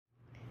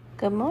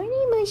Good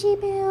morning, Mushy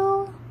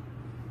Bill.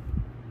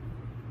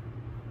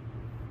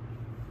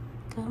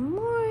 Good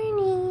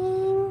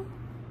morning.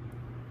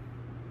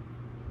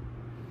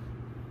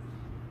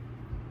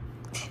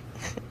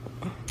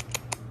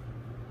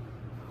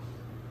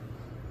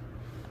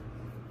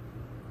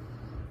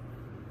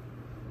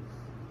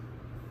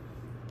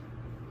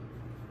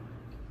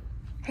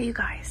 Hey, you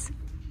guys.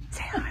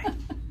 Say hi.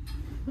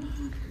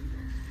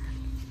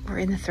 We're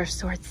in the thrift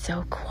store. It's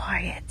so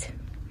quiet.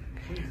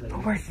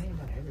 But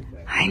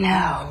I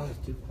know.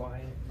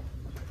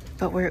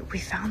 But we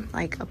found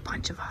like a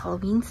bunch of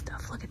Halloween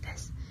stuff. Look at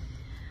this.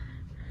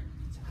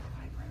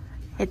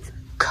 It's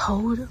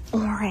code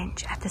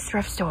orange at the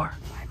thrift store.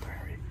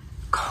 Library.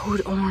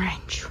 Code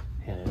orange.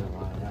 Yeah, there's a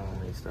lot of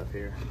Halloween stuff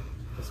here.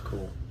 That's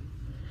cool.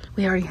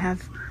 We already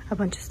have a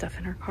bunch of stuff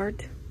in our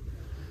cart.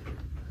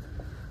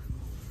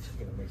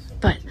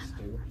 But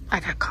I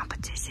got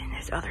competition.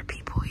 There's other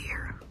people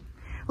here.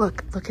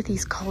 Look at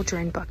these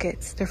cauldron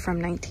buckets. They're from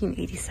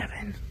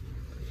 1987.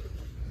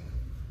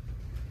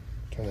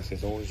 Almost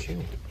as old as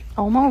you.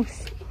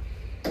 Almost.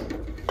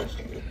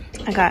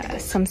 I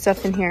got some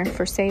stuff in here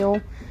for sale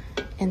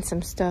and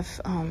some stuff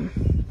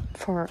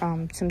for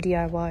some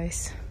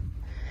DIYs.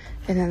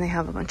 And then they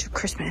have a bunch of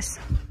Christmas.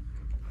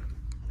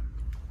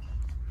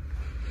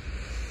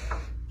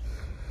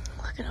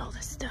 Look at all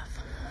this stuff.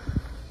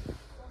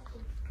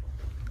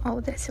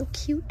 Oh, that's so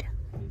cute.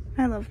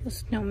 I love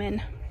those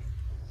snowmen.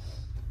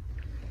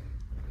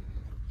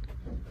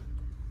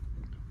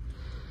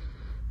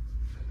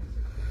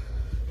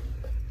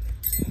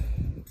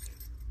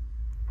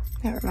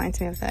 That reminds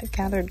me of that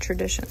gathered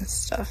tradition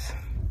stuff.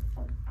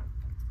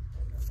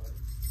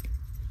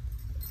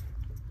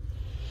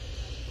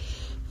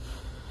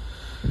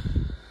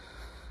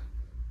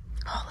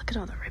 Oh, look at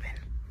all the ribbon.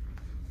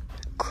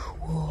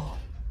 Cool.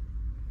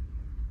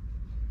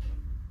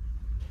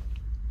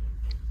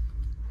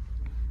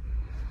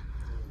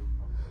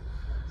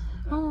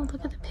 Oh,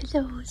 look at the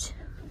pillows.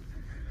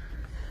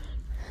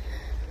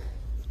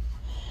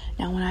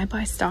 Now, when I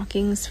buy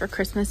stockings for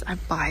Christmas, I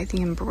buy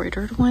the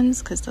embroidered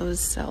ones because those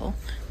sell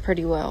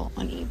pretty well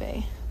on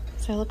eBay.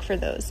 So I look for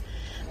those,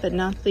 but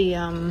not the,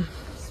 yeah.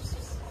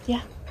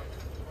 I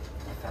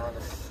found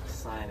a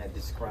sign that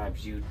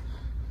describes you,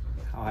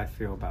 how I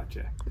feel about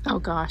you. Oh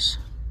gosh.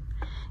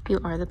 You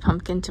are the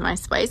pumpkin to my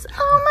spice.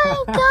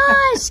 Oh my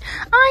gosh,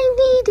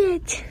 I need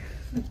it.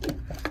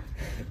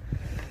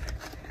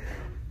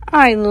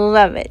 I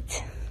love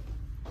it.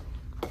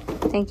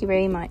 Thank you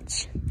very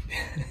much.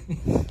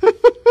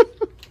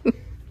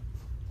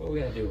 What are we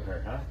gonna do with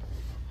her, huh?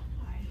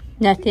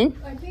 Nothing.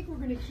 I think we're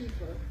gonna keep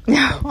her.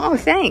 No. Oh,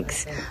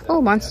 thanks.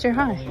 Oh, Monster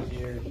High.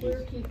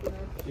 We're keeping her.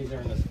 She's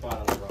earned a spot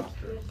on the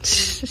roster.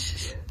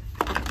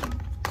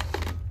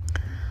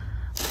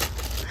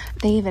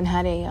 They even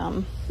had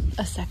a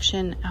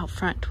section out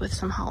front with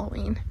some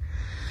Halloween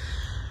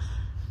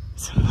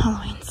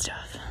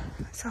stuff.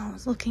 So I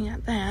was looking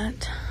at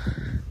that.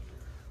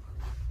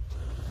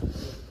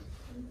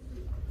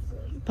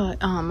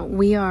 But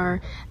we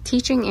are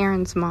teaching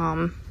Aaron's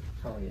mom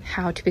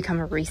how to become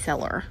a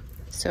reseller.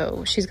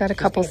 So she's got a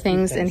couple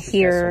things in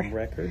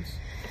here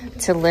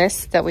to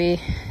list that we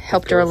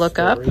helped her look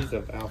up. Stories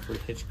of Alfred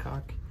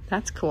Hitchcock.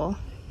 That's cool.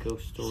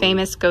 Ghost stories.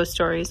 Famous ghost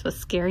stories with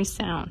scary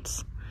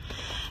sounds.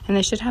 And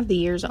they should have the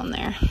years on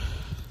there.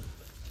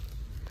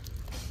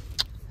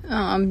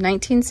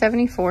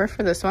 1974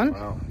 for this one.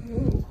 Wow.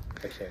 Ooh,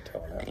 I can't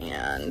tell that.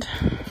 And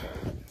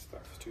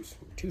It's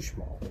too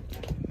small.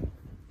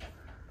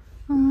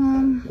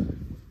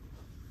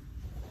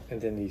 And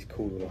then these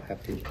cool little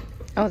hefty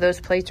oh, those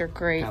plates are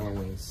great.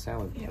 Halloween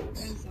salad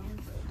plates.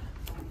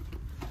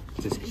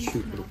 Just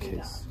cute little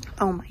kids.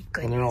 Oh my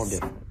goodness. And they're all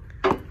different.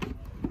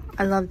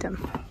 I loved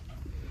them.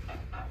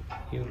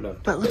 You love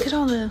them. But look at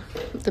all the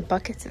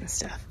buckets and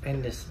stuff.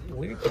 And this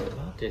weird thing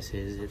about this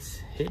is it's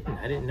hidden.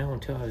 I didn't know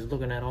until I was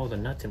looking at all the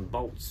nuts and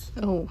bolts.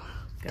 Oh,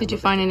 did you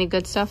find any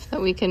good stuff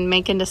that we can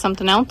make into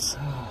something else?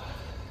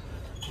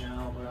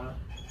 No, but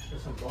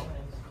there's some blinds.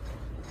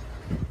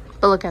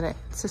 But look at it.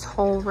 It's this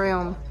whole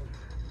room.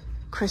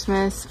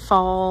 Christmas,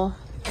 fall,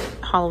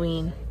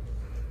 Halloween.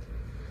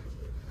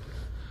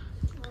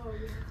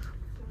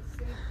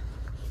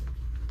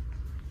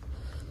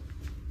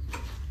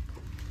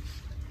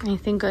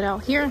 Anything good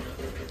out here?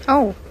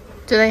 Oh,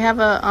 do they have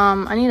a,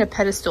 I need a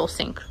pedestal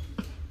sink. No,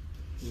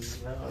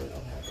 they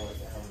don't have one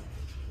down.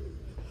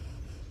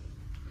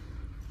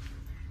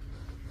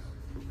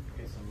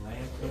 Okay, some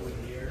lamps over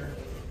here.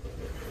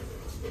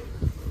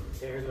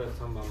 Here's what I was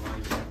talking about, Mom.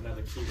 You have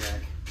another key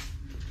rack.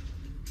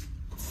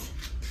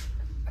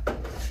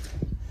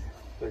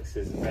 Looks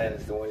as bad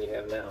as the one you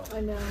have now.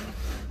 I know.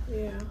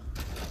 Yeah.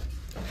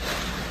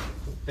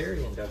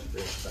 Very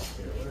industrial stuff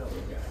here. What else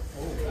we got?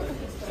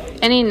 Oh,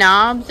 Any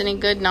knobs? Any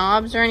good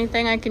knobs or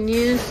anything I can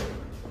use?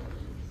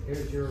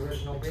 here's your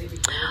original baby.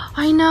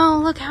 I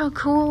know. Look how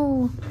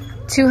cool.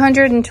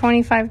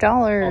 $225. Oh,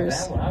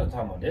 that one. I was talking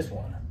about this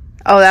one.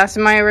 Oh, that's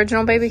my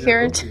original baby That's your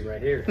carriage. Ruby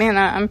right here. Man,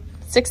 I'm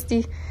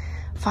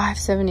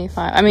 65.75.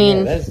 I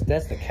mean, yeah,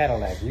 that's the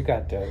Cadillac. You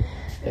got the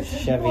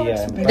It's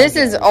Chevy. This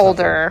is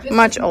older,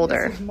 much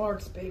older. This is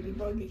Mark's baby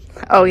buggy.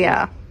 Oh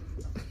yeah.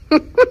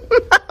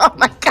 Oh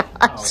my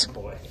gosh. Oh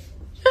boy.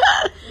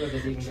 Look,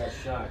 it's even got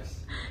shocks.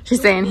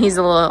 She's saying he's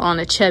a little on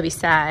a chubby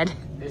side.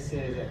 This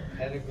is a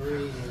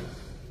pedigree.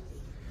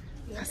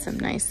 Got some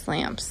nice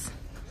lamps.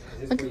 Is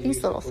this Look what at you these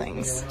used to little put me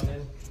things. around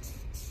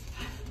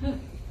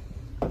in?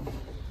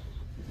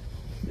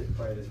 There's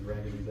probably this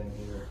raggedy thing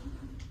here.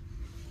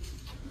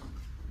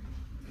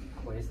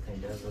 Boy, this thing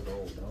does look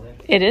old, don't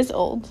it? It is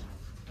old.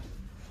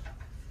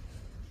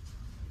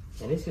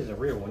 And this is a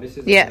real one. This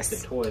is Yes.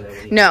 like the toy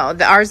that we... No,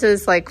 ours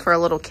is like for a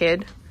little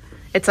kid.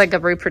 It's like a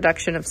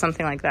reproduction of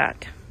something like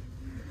that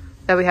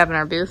we have in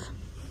our booth.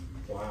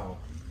 Wow.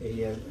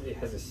 It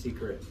has a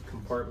secret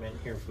compartment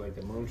here for like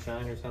the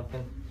moonshine or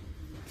something.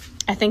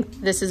 I think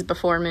this is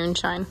before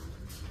moonshine.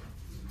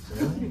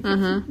 Really?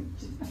 Mm-hmm.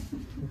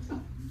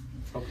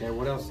 Okay,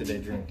 what else did they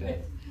drink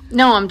then?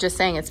 No, I'm just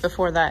saying it's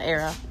before that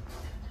era.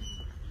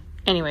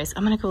 Anyways,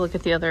 I'm gonna go look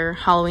at the other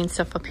Halloween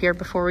stuff up here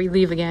before we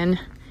leave again.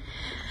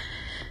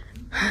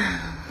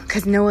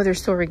 Because no other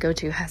store we go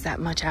to has that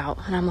much out.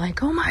 And I'm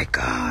like, oh my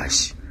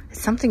gosh.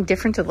 It's something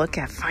different to look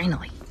at,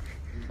 finally.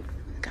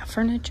 Got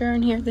furniture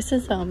in here. This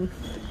is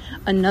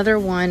another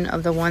one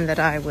of the one that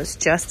I was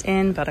just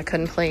in, but I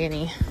couldn't play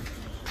any.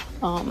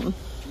 Oh,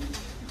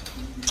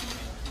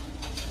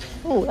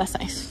 that's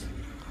nice.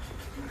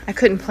 I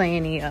couldn't play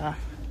any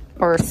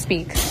or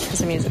speak because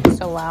the music was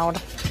so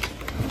loud.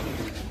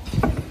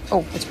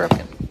 Oh, it's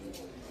broken.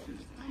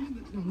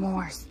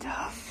 More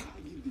stuff.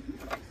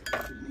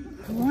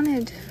 I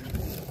wanted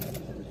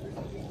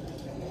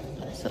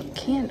a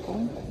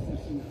candle.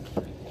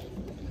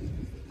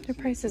 Their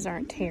prices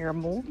aren't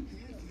terrible.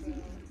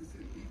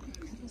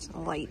 It's a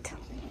light.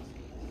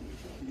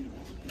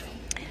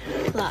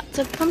 Lots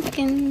of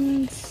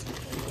pumpkins.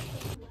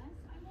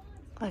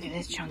 Look at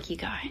this chunky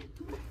guy.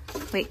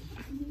 Wait.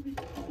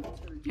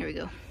 There we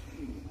go.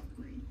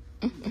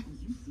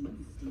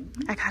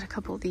 I got a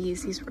couple of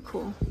these. These were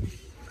cool.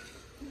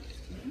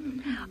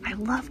 I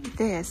loved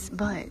this,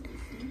 but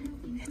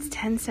it's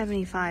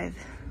 $10.75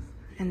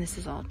 and this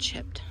is all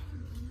chipped.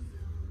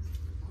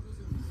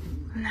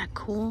 Isn't that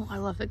cool? I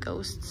love the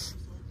ghosts.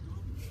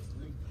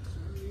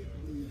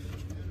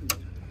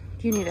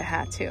 You need a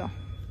hat too.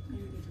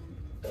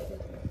 I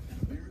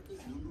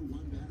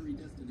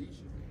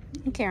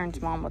think Karen's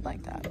mom would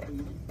like that.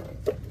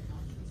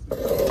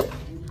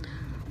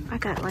 I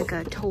got like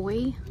a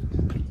toy.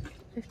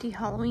 50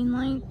 Halloween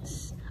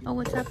lights. Oh,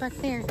 what's that back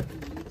there?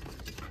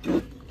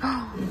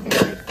 Oh,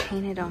 it's like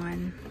painted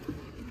on.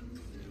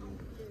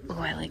 Oh,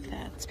 I like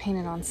that. It's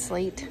painted on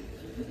slate.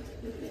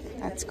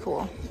 That's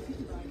cool.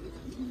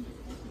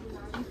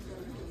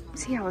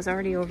 See, I was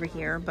already over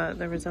here, but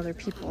there was other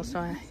people, so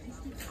I...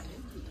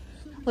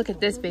 Look at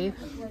this, babe.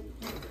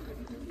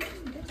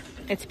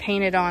 It's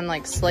painted on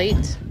like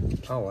slate.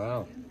 Oh,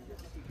 wow.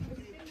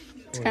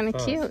 It's kind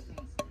of cute.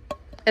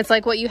 It's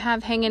like what you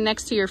have hanging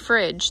next to your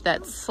fridge.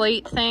 That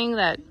slate thing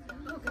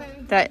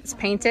that's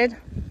painted. Yeah,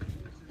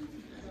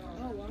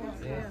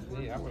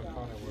 I would have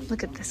thought it was.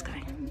 Look at this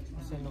guy.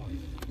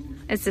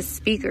 It's a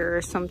speaker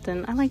or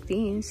something. I like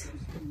these.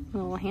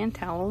 Little hand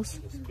towels.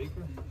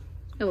 Speaker?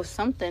 It was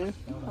something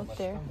up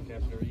there.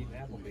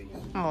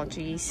 Oh,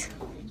 geez.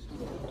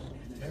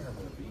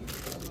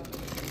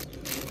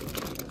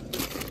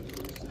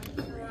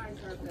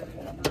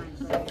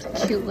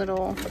 Cute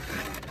little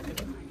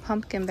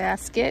pumpkin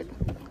basket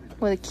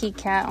with a key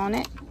cat on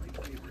it.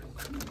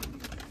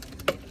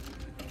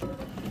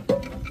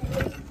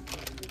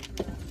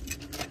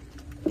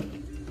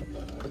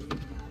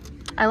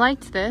 I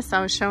liked this.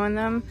 I was showing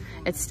them.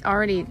 It's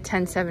already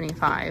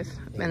 $10.75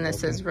 and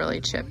this is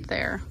really chipped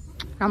there.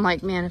 I'm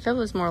like, man, if it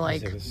was more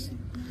like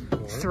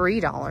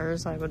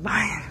 $3, I would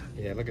buy it.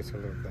 Yeah, look at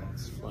some little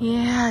bats.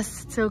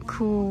 Yes, it's so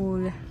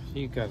cool.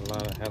 You got a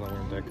lot of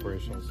Halloween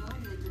decorations.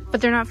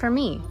 But they're not for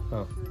me.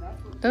 Oh.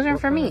 Those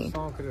aren't for me. What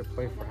song could it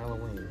play for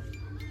Halloween?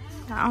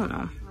 I don't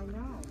know.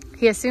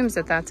 He assumes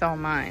that that's all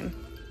mine.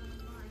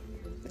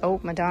 Oh,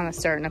 Madonna's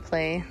starting to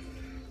play.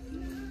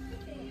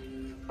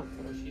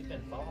 She's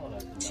been following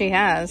us. She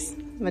has.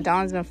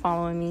 Madonna's been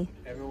following me.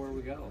 Everywhere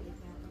we go.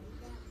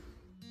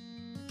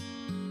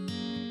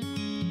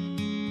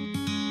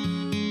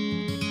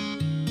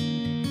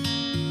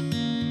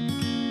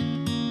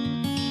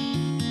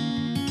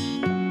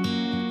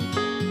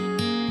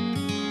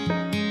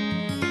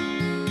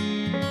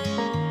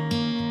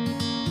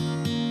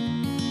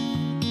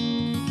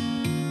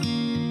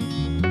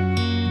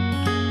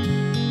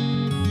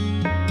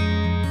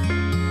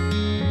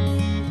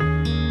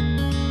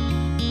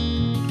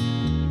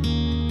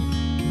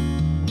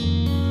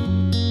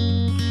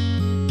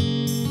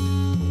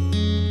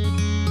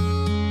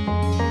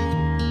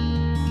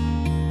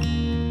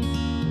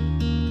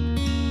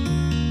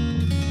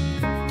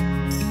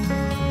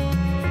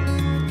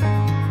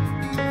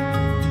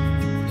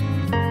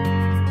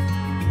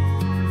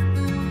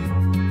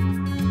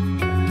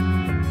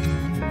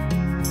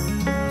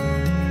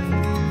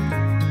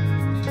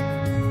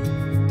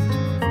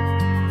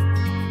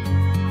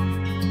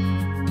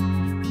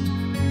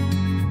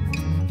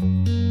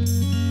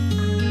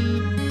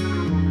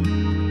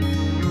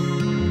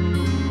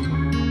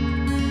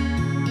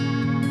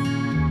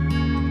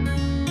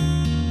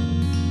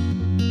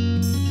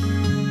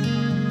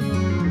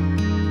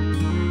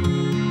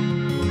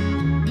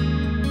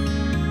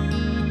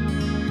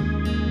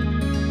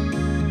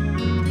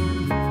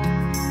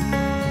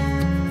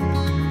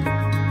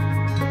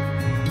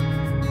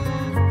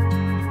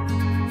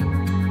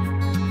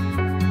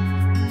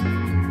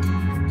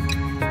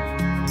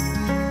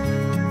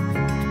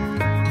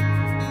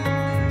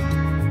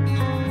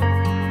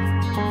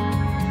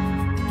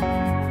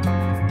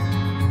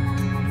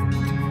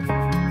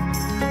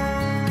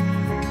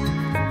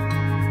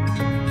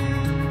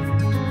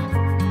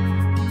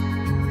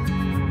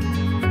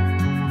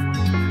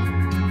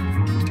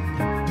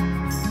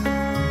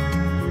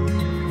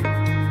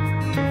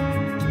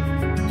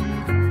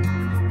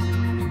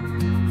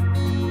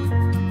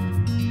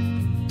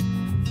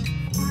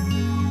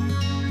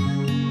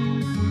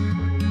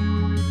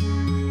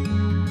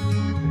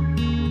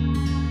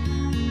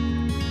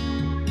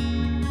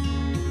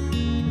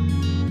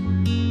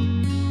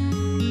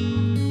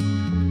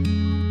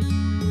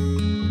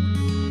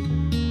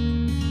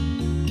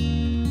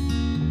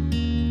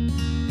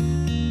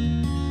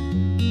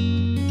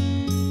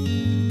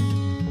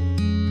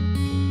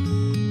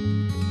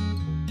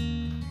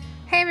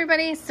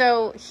 everybody,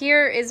 so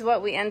here is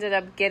what we ended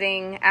up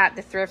getting at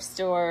the thrift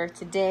store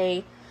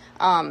today.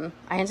 I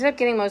ended up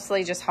getting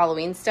mostly just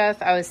Halloween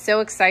stuff. I was so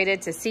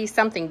excited to see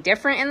something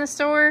different in the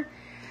store,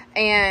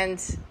 and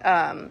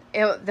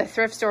the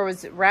thrift store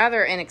was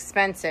rather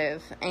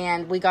inexpensive,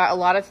 and we got a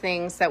lot of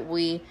things that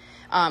we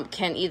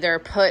can either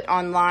put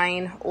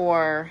online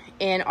or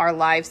in our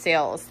live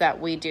sales that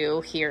we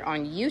do here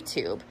on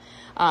YouTube.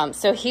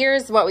 So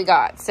here's what we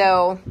got.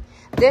 So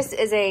this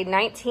is a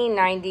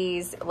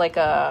 1990s, like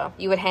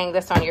you would hang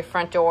this on your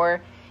front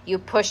door. You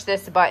push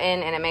this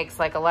button and it makes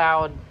like a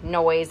loud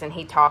noise and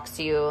he talks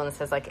to you and it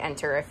says like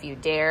enter if you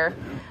dare.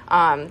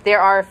 There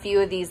are a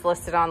few of these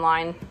listed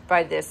online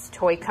by this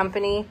toy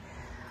company.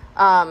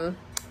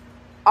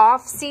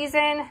 Off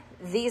season,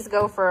 these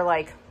go for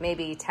like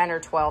maybe $10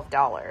 or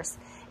 $12.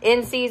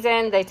 In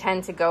season, they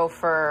tend to go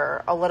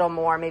for a little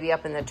more, maybe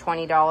up in the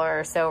 $20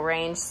 or so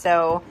range.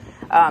 So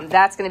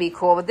that's going to be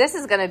cool. But this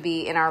is going to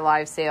be in our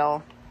live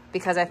sale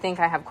because I think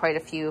I have quite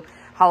a few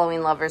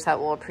Halloween lovers that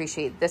will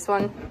appreciate this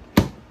one.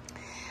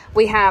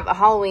 We have a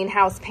Halloween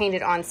house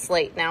painted on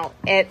slate. Now,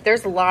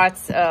 there's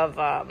lots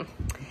of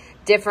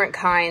different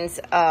kinds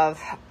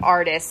of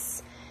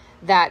artists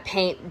that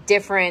paint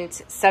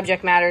different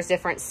subject matters,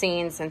 different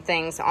scenes and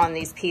things on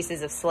these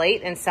pieces of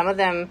slate. And some of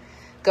them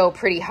go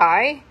pretty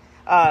high.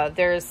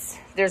 There's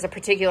a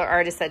particular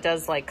artist that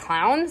does like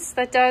clowns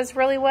that does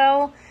really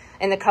well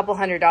in the couple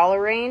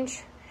 $100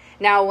 range.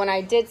 Now, when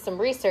I did some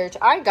research,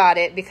 I got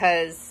it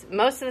because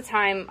most of the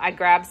time I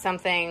grab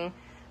something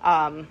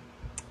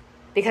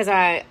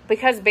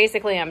because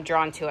basically I'm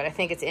drawn to it. I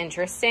think it's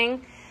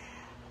interesting.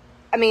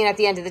 I mean, at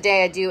the end of the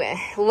day, I do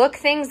look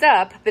things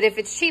up, but if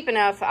it's cheap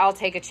enough, I'll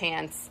take a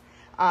chance.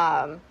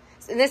 So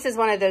this is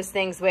one of those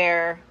things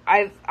where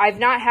I've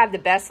not had the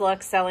best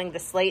luck selling the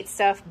slate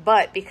stuff,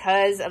 but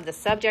because of the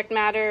subject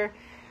matter,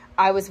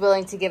 I was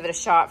willing to give it a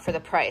shot for the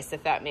price,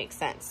 if that makes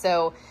sense.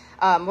 So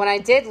when I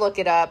did look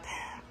it up,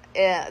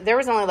 there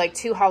was only like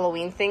 2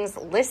 Halloween things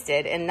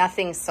listed and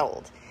nothing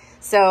sold.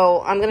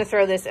 So I'm going to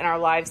throw this in our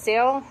live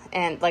sale.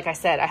 And like I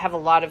said, I have a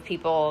lot of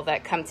people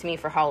that come to me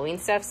for Halloween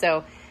stuff.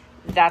 So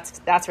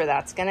that's where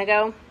that's going to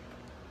go.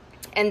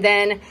 And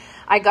then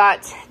I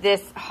got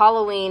this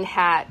Halloween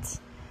hat,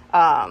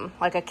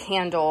 like a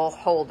candle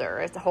holder.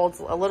 It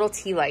holds a little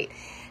tea light.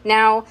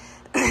 Now,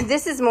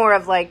 this is more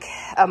of like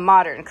a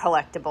modern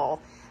collectible.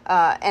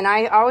 And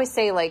I always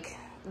say, like,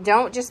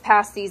 don't just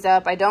pass these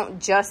up. I don't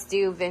just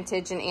do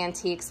vintage and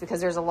antiques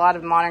because there's a lot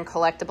of modern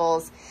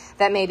collectibles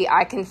that maybe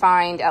I can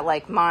find at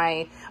like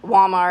my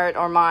Walmart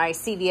or my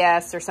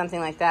CVS or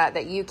something like that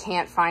that you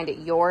can't find at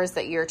yours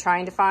that you're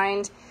trying to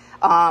find.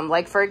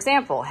 Like, for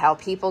example, how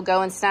people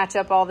go and snatch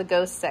up all the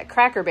ghosts at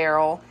Cracker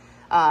Barrel,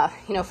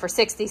 for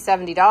 $60,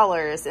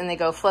 $70, and they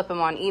go flip them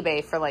on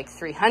eBay for like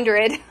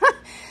 $300.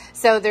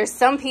 So there's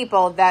some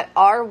people that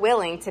are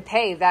willing to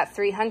pay that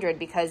 $300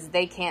 because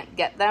they can't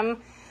get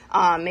them.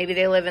 Maybe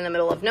they live in the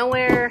middle of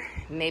nowhere.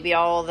 Maybe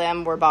all of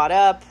them were bought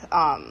up.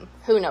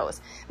 Who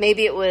knows?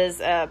 Maybe it was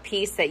a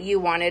piece that you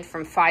wanted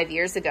from 5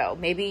 years ago.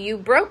 Maybe you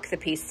broke the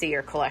piece to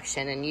your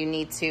collection and you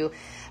need to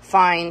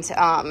find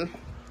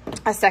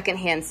a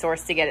secondhand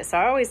source to get it. So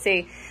I always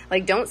say,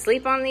 like, don't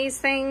sleep on these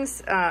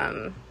things.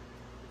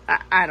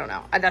 I don't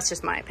know. That's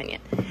just my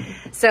opinion.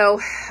 So,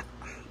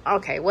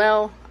 okay,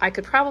 well, I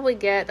could probably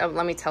get,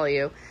 let me tell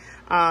you,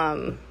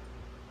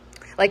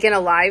 like in a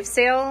live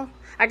sale,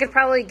 I could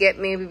probably get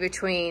maybe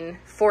between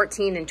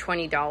 $14 and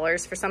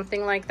 $20 for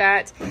something like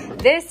that.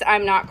 This,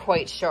 I'm not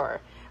quite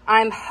sure.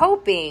 I'm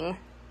hoping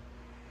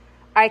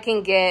I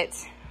can get,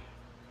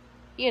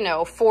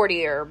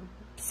 $40 or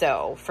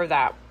so for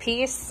that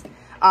piece,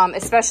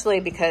 especially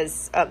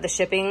because the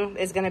shipping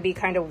is going to be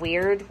kind of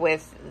weird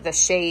with the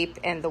shape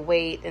and the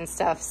weight and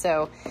stuff.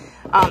 So,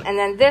 and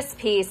then this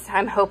piece,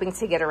 I'm hoping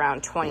to get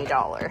around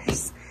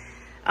 $20.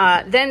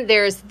 Then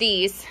there's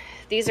these.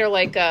 These are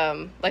like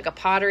a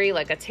pottery,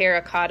 like a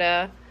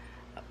terracotta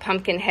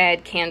pumpkin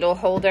head candle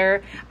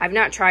holder. I've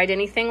not tried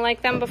anything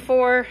like them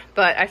before,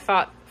 but I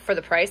thought for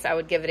the price I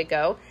would give it a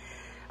go.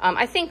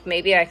 I think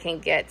maybe I can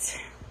get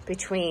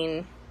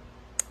between,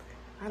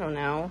 I don't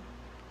know,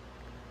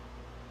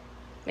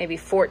 maybe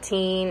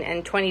 $14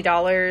 and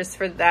 $20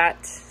 for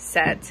that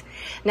set.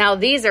 Now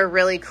these are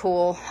really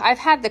cool. I've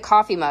had the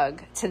coffee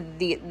mug to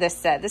this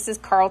set. This is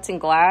Carlton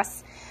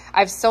glass.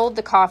 I've sold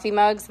the coffee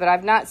mugs, but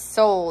I've not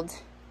sold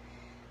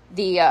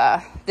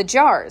the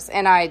jars,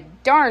 and I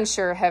darn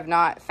sure have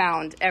not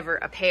found ever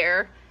a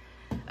pair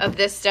of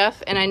this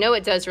stuff. And I know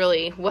it does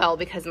really well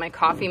because my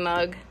coffee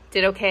mug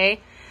did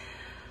okay.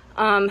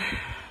 I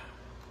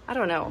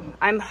don't know.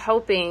 I'm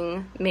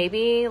hoping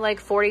maybe like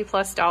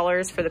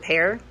 $40+ for the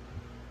pair.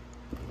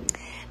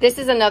 This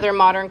is another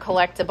modern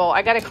collectible.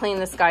 I got to clean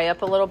this guy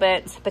up a little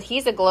bit, but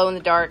he's a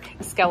glow-in-the-dark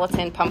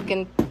skeleton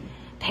pumpkin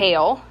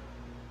pail.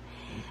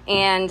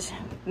 And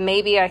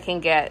maybe I can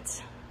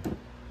get,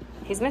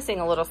 he's missing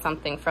a little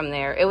something from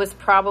there. It was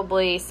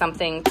probably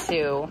something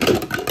to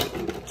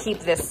keep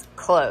this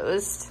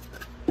closed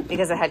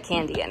because it had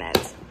candy in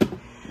it.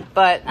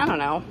 But I don't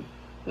know,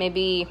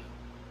 maybe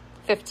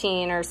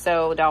 $15 or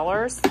so.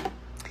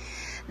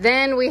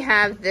 Then we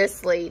have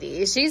this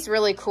lady. She's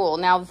really cool.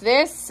 Now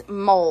this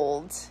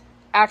mold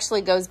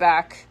actually goes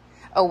back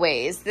a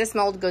ways. This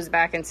mold goes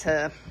back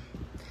into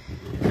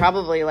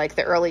probably like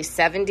the early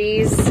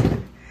 70s.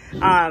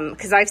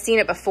 Because I've seen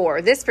it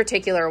before. This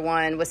particular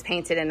one was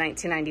painted in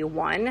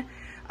 1991.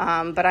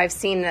 But I've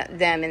seen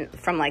them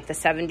from like the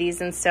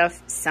 70s and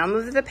stuff. Some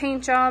of the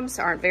paint jobs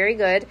aren't very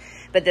good,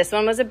 but this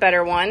one was a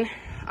better one.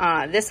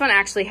 This one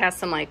actually has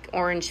some like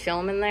orange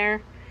film in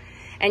there,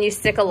 and you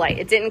stick a light.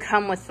 It didn't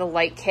come with the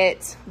light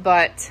kit,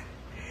 but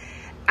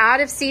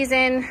out of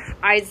season,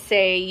 I'd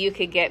say you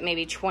could get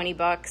maybe 20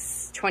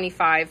 bucks,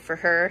 25 for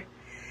her.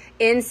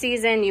 In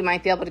season, you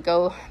might be able to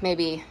go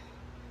maybe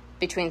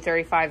between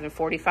 35 and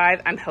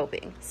 45, I'm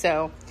hoping.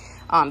 So,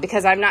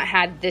 because I've not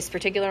had this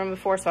particular one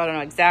before, so I don't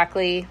know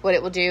exactly what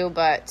it will do,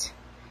 but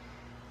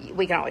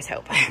we can always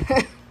hope.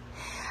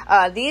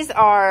 These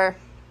are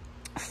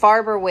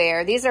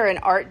Farberware. These are an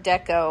Art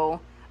Deco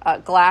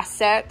glass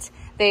set.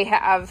 They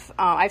have,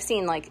 I've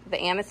seen like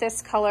the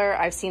amethyst color.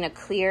 I've seen a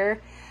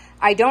clear.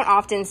 I don't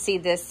often see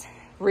this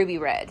ruby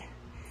red.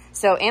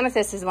 So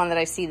amethyst is one that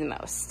I see the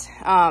most.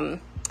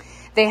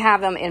 They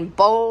have them in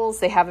bowls.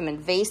 They have them in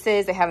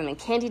vases. They have them in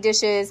candy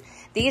dishes.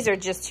 These are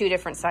just 2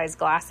 different size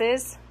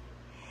glasses.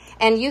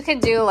 And you could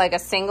do like a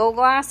single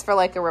glass for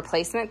like a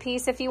replacement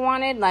piece if you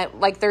wanted.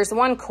 Like there's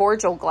one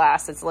cordial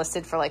glass that's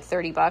listed for like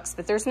 30 bucks,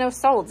 but there's no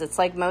solds. It's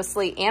like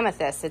mostly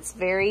amethyst. It's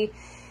very,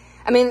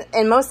 I mean,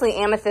 and mostly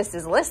amethyst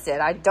is listed.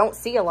 I don't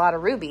see a lot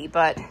of ruby,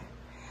 but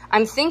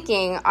I'm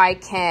thinking I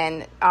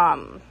can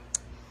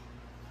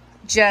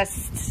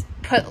just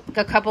put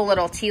a couple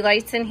little tea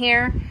lights in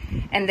here,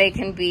 and they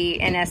can be,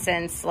 in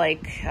essence,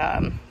 like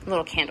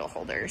little candle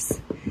holders.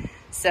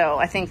 So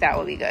I think that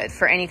would be good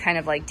for any kind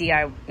of like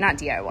not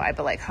DIY,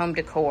 but like home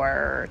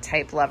decor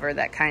type lover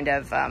that kind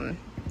of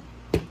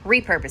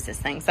repurposes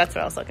things. That's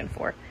what I was looking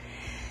for.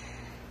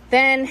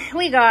 Then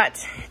we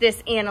got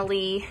this Anna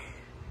Lee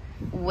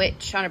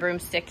witch on a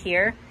broomstick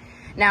here.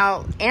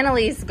 Now, Anna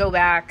Lee's go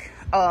back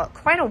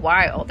quite a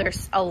while.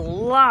 There's a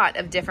lot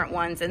of different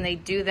ones, and they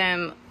do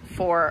them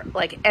for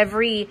like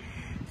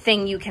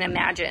everything you can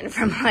imagine,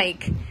 from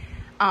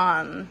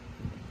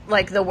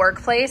like the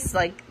workplace.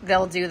 Like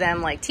they'll do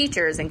them like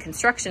teachers and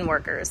construction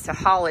workers to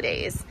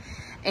holidays.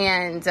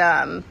 And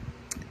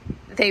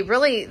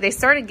they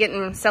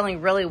started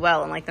selling really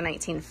well in like the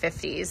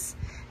 1950s.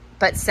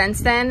 But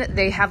since then,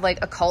 they have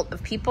like a cult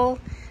of people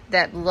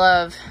that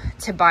love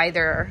to buy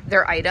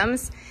their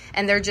items.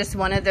 And they're just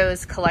one of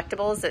those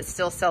collectibles that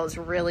still sells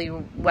really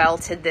well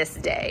to this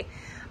day.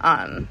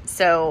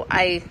 So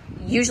I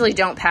usually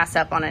don't pass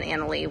up on an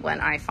Anna Lee when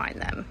I find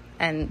them.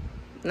 And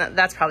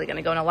that's probably going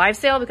to go in a live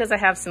sale because I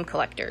have some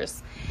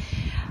collectors.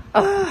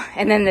 Oh,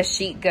 and then the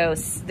sheet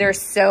ghosts.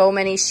 There's so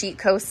many sheet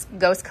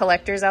ghost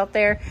collectors out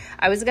there.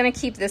 I was going to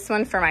keep this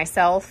one for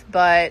myself,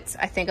 but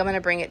I think I'm going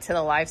to bring it to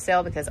the live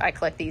sale because I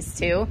collect these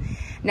too.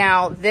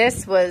 Now,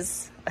 this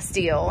was a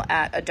steal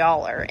at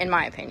 $1, in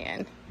my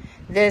opinion.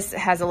 This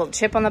has a little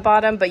chip on the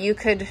bottom, but you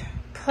could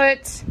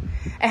put,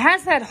 it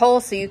has that hole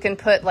so you can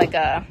put like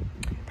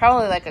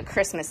probably like a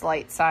Christmas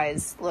light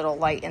size little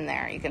light in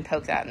there. You can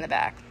poke that in the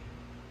back.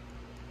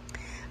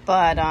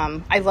 But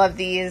I love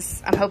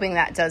these. I'm hoping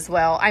that does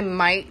well. I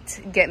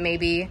might be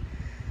able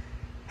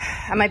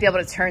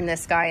to turn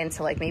this guy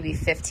into like maybe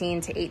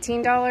 $15 to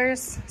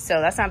 $18.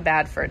 So that's not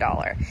bad for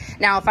 $1.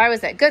 Now, if I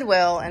was at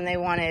Goodwill and they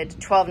wanted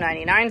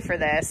 $12.99 for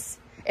this,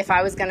 if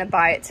I was going to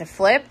buy it to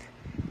flip,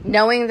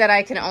 knowing that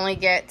I can only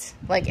get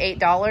like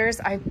 $8,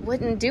 I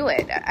wouldn't do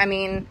it. I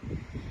mean,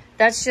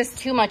 that's just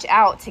too much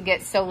out to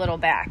get so little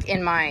back,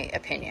 in my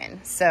opinion.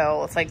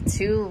 So it's like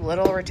too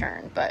little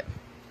return, but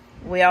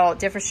we all,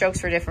 different strokes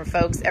for different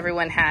folks.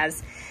 Everyone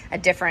has a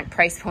different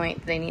price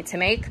point they need to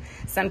make.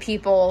 Some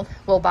people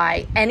will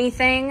buy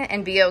anything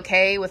and be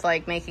okay with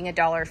like making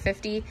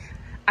 $1.50.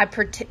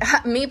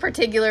 Me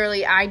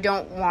particularly, I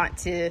don't want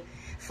to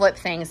flip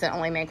things that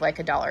only make like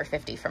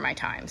 $1.50 for my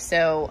time.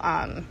 So,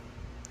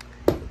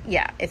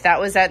 yeah, if that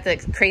was at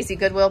the crazy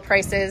Goodwill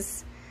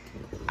prices,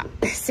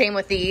 same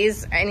with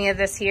these, any of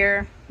this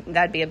here,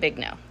 that'd be a big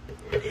no.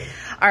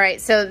 All right,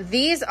 so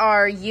these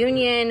are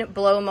Union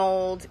Blow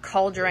Mold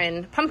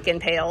Cauldron Pumpkin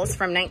Pails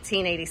from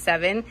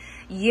 1987.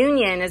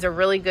 Union is a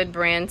really good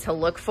brand to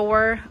look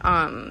for.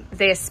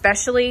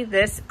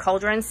 This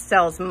cauldron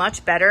sells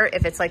much better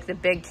if it's like the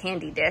big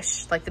candy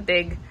dish, like the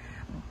big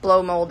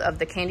blow mold of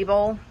the candy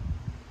bowl.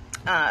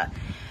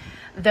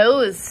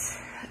 Those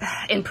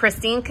in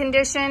pristine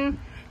condition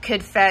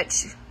could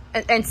fetch,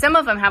 and some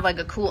of them have like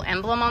a cool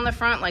emblem on the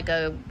front, like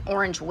a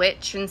orange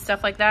witch and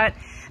stuff like that.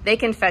 They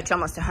can fetch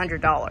almost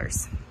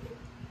 $100.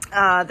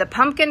 The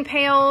pumpkin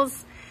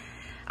pails,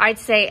 I'd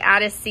say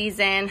out of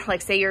season,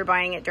 like say you're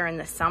buying it during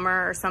the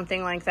summer or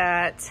something like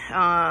that,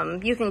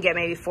 you can get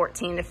maybe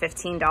 $14 to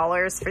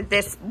 $15 for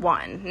this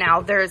one. Now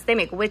they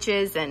make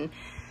witches and,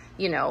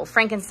 you know,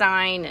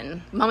 Frankenstein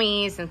and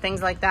mummies and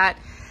things like that.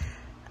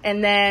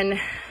 And then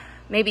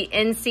maybe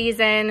in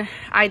season,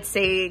 I'd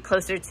say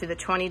closer to the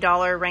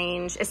 $20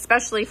 range,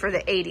 especially for the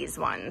 80s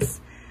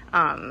ones.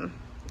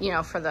 you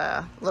know, for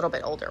the little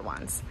bit older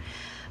ones.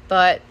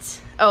 But,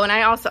 oh, and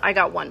I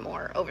got one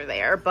more over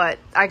there, but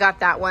I got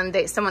that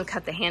one. Someone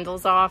cut the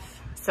handles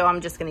off, so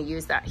I'm just going to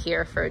use that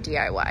here for a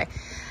DIY.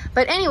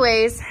 But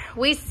anyways,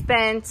 we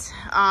spent,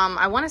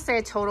 I want to say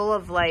a total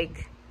of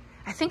like,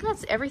 I think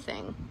that's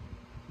everything.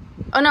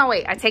 Oh, no,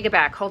 wait, I take it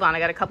back. Hold on, I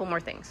got a couple more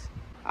things.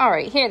 All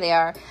right, here they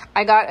are.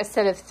 I got a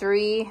set of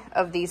 3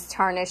 of these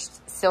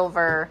tarnished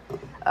silver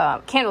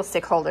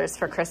candlestick holders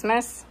for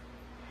Christmas,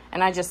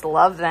 and I just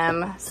love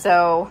them.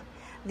 So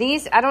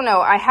these, I don't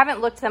know, I haven't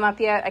looked them up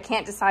yet. I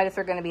can't decide if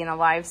they're going to be in a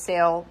live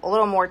sale a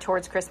little more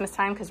towards Christmas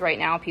time, because right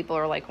now people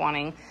are like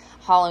wanting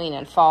Halloween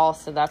and fall,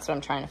 so that's what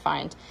I'm trying to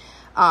find.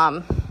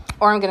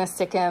 Or I'm going to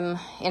stick them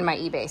in my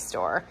eBay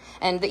store.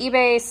 And the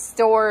eBay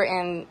store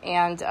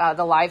and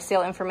the live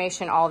sale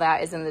information, all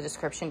that is in the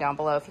description down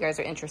below if you guys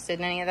are interested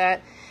in any of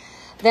that.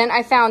 Then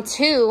I found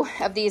 2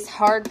 of these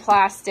hard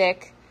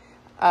plastic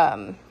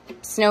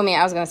snowman,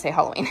 I was going to say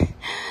Halloween,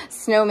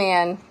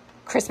 snowman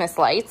Christmas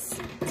lights.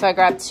 So I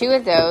grabbed 2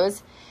 of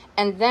those.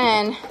 And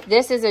then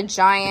this is a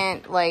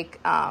giant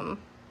like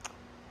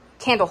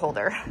candle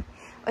holder.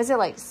 What is it,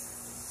 like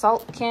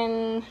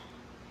Saltkin?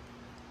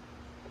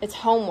 It's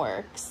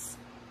Homeworks.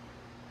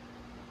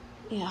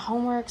 Yeah,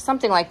 Homeworks,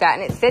 something like that.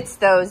 And it fits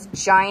those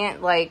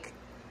giant, like,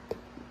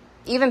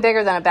 even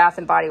bigger than a Bath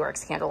and Body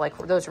Works candle, like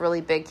those really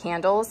big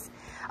candles.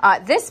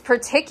 This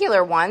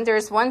particular one,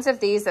 there's ones of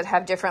these that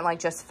have different, like,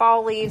 just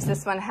fall leaves.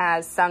 This one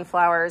has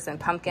sunflowers and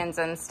pumpkins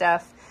and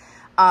stuff.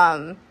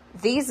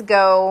 These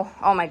go,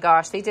 oh my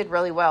gosh, they did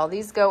really well.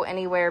 These go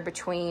anywhere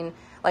between,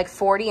 like,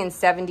 $40 and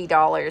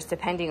 $70,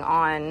 depending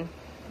on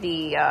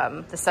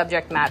the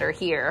subject matter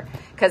here,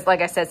 because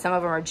like I said, some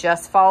of them are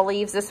just fall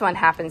leaves. This one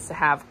happens to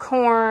have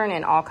corn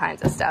and all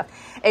kinds of stuff.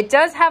 It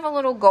does have a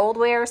little gold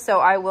wear, so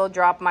I will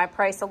drop my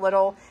price a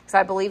little, because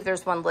I believe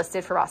there's one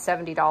listed for about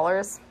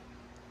 $70.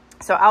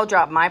 So I'll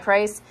drop my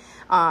price,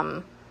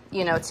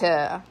 you know,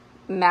 to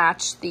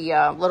match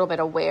the little bit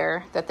of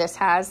wear that this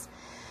has,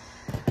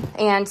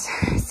 and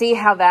see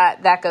how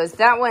that goes.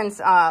 That one's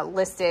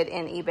listed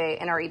in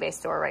eBay, in our eBay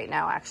store right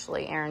now.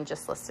 Actually, Aaron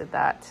just listed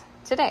that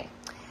today.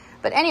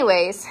 But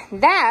anyways,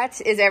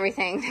 that is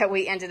everything that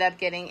we ended up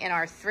getting in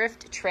our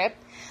thrift trip.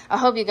 I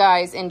hope you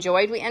guys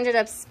enjoyed. We ended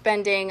up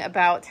spending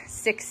about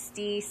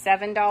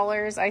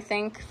 $67, I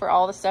think, for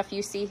all the stuff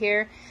you see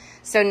here.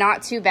 So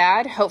not too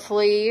bad.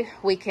 Hopefully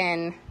we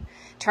can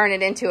turn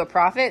it into a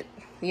profit,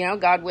 you know,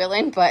 God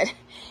willing. But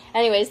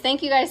anyways,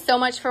 thank you guys so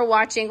much for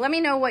watching. Let me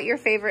know what your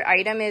favorite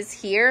item is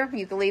here.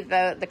 You can leave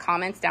the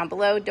comments down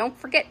below. Don't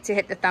forget to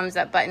hit the thumbs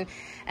up button,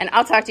 and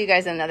I'll talk to you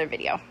guys in another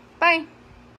video. Bye.